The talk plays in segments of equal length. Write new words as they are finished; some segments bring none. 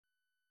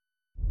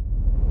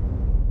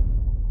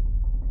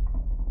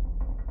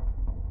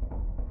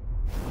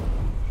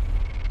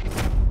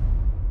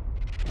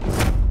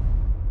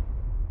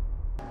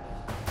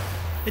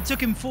It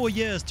took him 4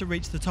 years to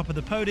reach the top of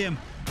the podium,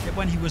 yet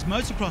when he was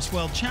motocross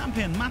world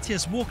champion,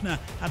 Matthias Walkner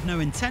had no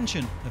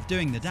intention of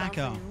doing the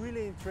Dakar. Something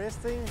really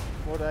interesting,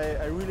 what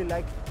I really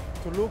like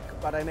to look,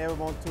 but I never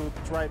want to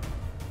try.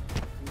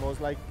 It was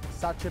like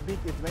such a big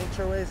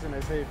adventure race, and I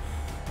say,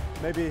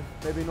 maybe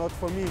not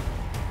for me.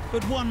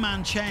 But one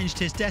man changed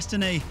his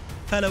destiny,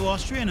 fellow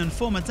Austrian and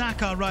former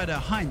Dakar rider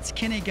Heinz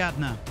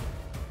Kinnegadner.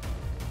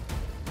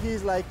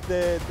 He's like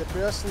the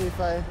person, if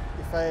I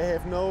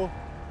have no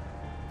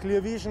clear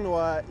vision,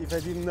 or if I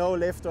didn't know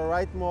left or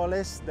right more or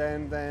less,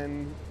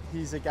 then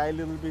he's a guy a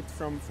little bit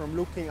from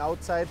looking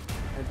outside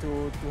and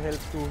to help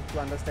to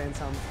understand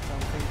some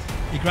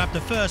things. He grabbed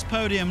the first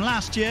podium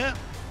last year.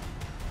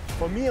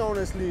 For me,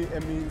 honestly,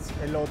 it means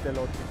a lot,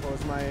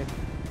 because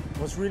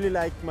was really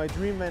like my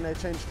dream when I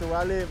changed to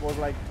rally was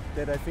like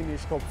that I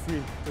finished top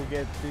 3 to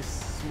get this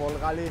small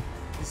rally,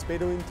 this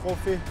Bedouin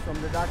trophy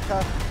from the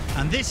Dakar.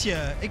 And this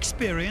year,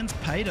 experience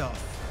paid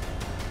off.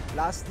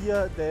 Last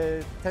year,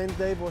 the 10th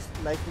day was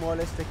like more or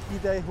less the key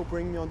day who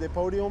bring me on the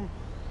podium.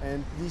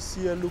 And this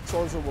year, Lux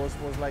also was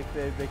like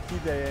the key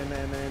day.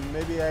 And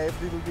maybe I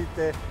have a little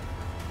bit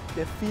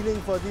the feeling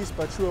for this,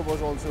 but sure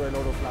was also a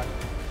lot of luck.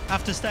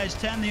 After stage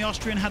 10, the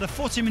Austrian had a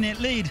 40-minute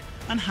lead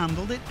and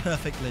handled it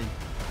perfectly.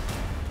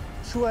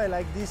 Sure, I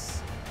like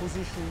this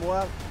position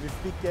more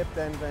with big gap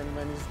than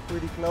when it's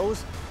pretty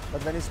close.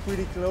 But when it's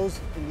pretty close,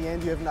 in the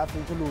end, you have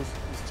nothing to lose.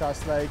 It's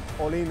just like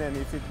all in, and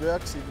if it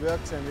works,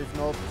 and if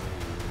not,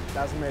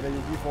 doesn't matter,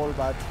 you give all,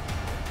 but...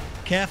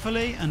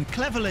 Carefully and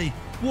cleverly,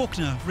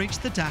 Walkner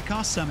reached the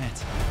Dakar summit.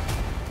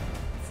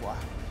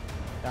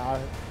 Yeah,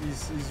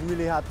 it's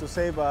really hard to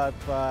say, but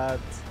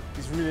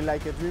it's really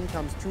like a dream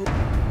comes true.